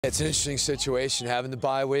It's an interesting situation having the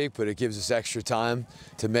bye week, but it gives us extra time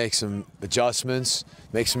to make some adjustments,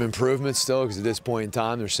 make some improvements still, because at this point in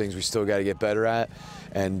time, there's things we still got to get better at,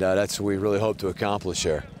 and that's what we really hope to accomplish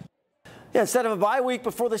here. Yeah, instead of a bye week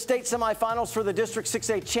before the state semifinals for the District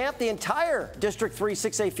 6A champ, the entire District 3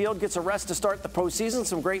 6A field gets a rest to start the postseason.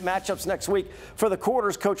 Some great matchups next week for the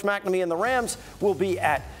quarters. Coach McNamee and the Rams will be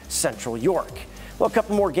at Central York. Well, a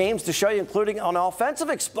couple more games to show you, including an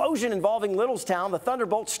offensive explosion involving Littlestown. The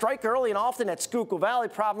Thunderbolts strike early and often at Schuylkill Valley.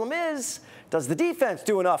 Problem is, does the defense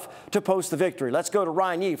do enough to post the victory? Let's go to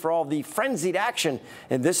Ryan Yee for all the frenzied action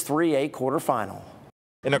in this 3A quarterfinal.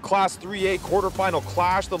 In a Class 3A quarterfinal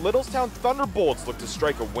clash, the Littlestown Thunderbolts look to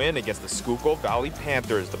strike a win against the Schuylkill Valley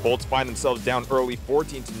Panthers. The Bolts find themselves down early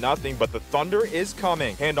 14-0, but the Thunder is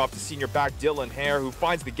coming. Handoff to senior back Dylan Hare, who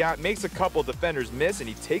finds the gap, makes a couple defenders miss, and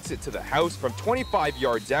he takes it to the house from 25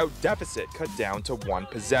 yards out. Deficit cut down to 1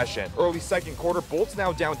 possession. Early second quarter, Bolts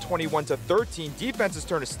now down 21-13. Defenses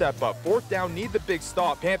turn to step up. Fourth down, need the big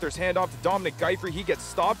stop. Panthers hand off to Dominic Geiffer. He gets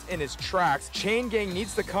stopped in his tracks. Chain gang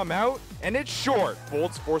needs to come out, and it's short.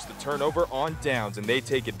 Bolts force the turnover on downs, and they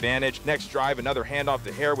take advantage. Next drive, another handoff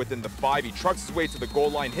to Hare within the 5. He trucks his way to the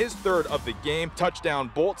goal line, his third of the game.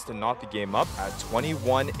 Touchdown Bolts to knock the game up at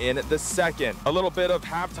 21 in the second. A little bit of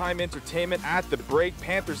halftime entertainment at the break.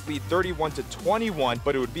 Panthers lead 31-21,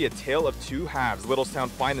 but it would be a tale of two halves. Littlestown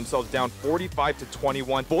find themselves down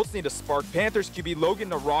 45-21. Bolts need a spark. Panthers QB Logan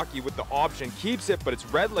Nawrocki with the option keeps it, but it's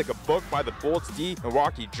read like a book by the Bolts D.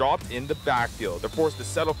 Nawrocki dropped in the backfield. They're forced to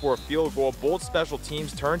settle for a field goal. Bolts special teams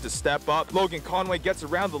turn to step up. Logan Conway gets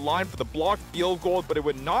around the line for the blocked field goal, but it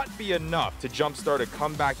would not be enough to jumpstart a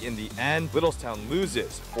comeback in the end. Littlestown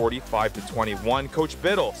loses 45-21. Coach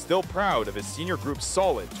Biddle still proud of his senior group's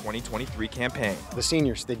solid 2023 campaign. The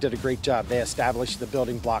seniors, they did a great job. They established the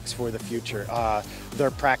building blocks for the future. Their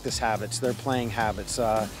practice habits, their playing habits,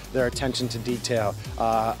 their attention to detail.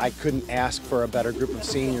 I couldn't ask for a better group of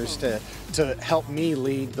seniors to help me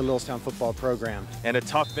lead the Littlestown football program. And a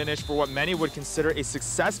tough finish for what many would consider a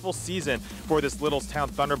successful season for this Littlestown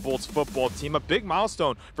Thunderbolts football team. A big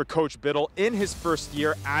milestone for Coach Biddle in his first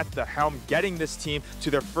year at the helm, getting this team to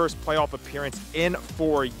their first playoff appearance in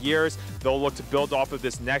 4 years. They'll look to build off of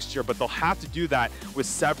this next year, but they'll have to do that with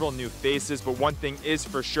several new faces. But one thing is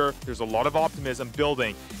for sure, there's a lot of optimism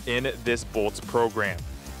building in this Bolts program.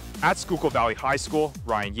 At Schuylkill Valley High School,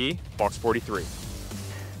 Ryan Yee, Fox 43.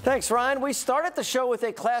 Thanks, Ryan. We started the show with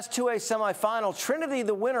a Class 2A semifinal. Trinity,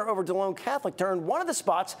 the winner over DeLone Catholic, earned one of the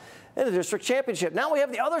spots in the district championship. Now we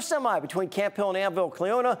have the other semi between Camp Hill and Annville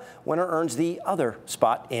Cleona. Winner earns the other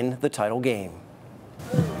spot in the title game.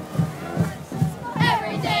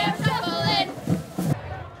 Every day I'm shuffling.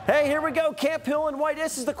 Hey, here we go. Camp Hill in white.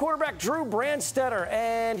 This is the quarterback, Drew Brandstetter,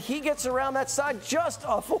 and he gets around that side, just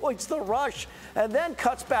avoids the rush, and then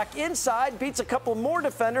cuts back inside, beats a couple more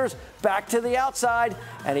defenders, back to the outside,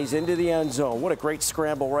 and he's into the end zone. What a great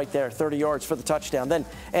scramble right there, 30 yards for the touchdown. Then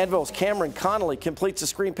Annville's Cameron Connolly completes a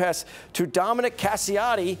screen pass to Dominic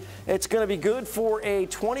Cassiotti. It's going to be good for a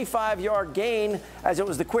 25-yard gain, as it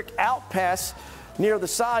was the quick out pass near the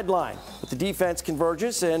sideline. But the defense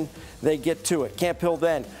converges and they get to it. Camp Hill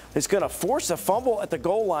then is going to force a fumble at the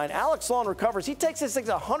goal line. Alex Long recovers. He takes this thing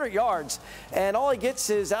 100 yards, and all he gets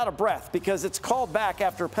is out of breath because it's called back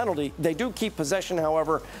after a penalty. They do keep possession,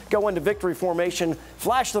 however, go into victory formation,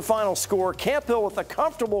 flash the final score. Camp Hill with a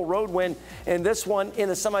comfortable road win in this one in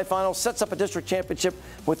the semifinals, sets up a district championship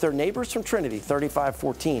with their neighbors from Trinity.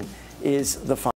 35-14 is the final.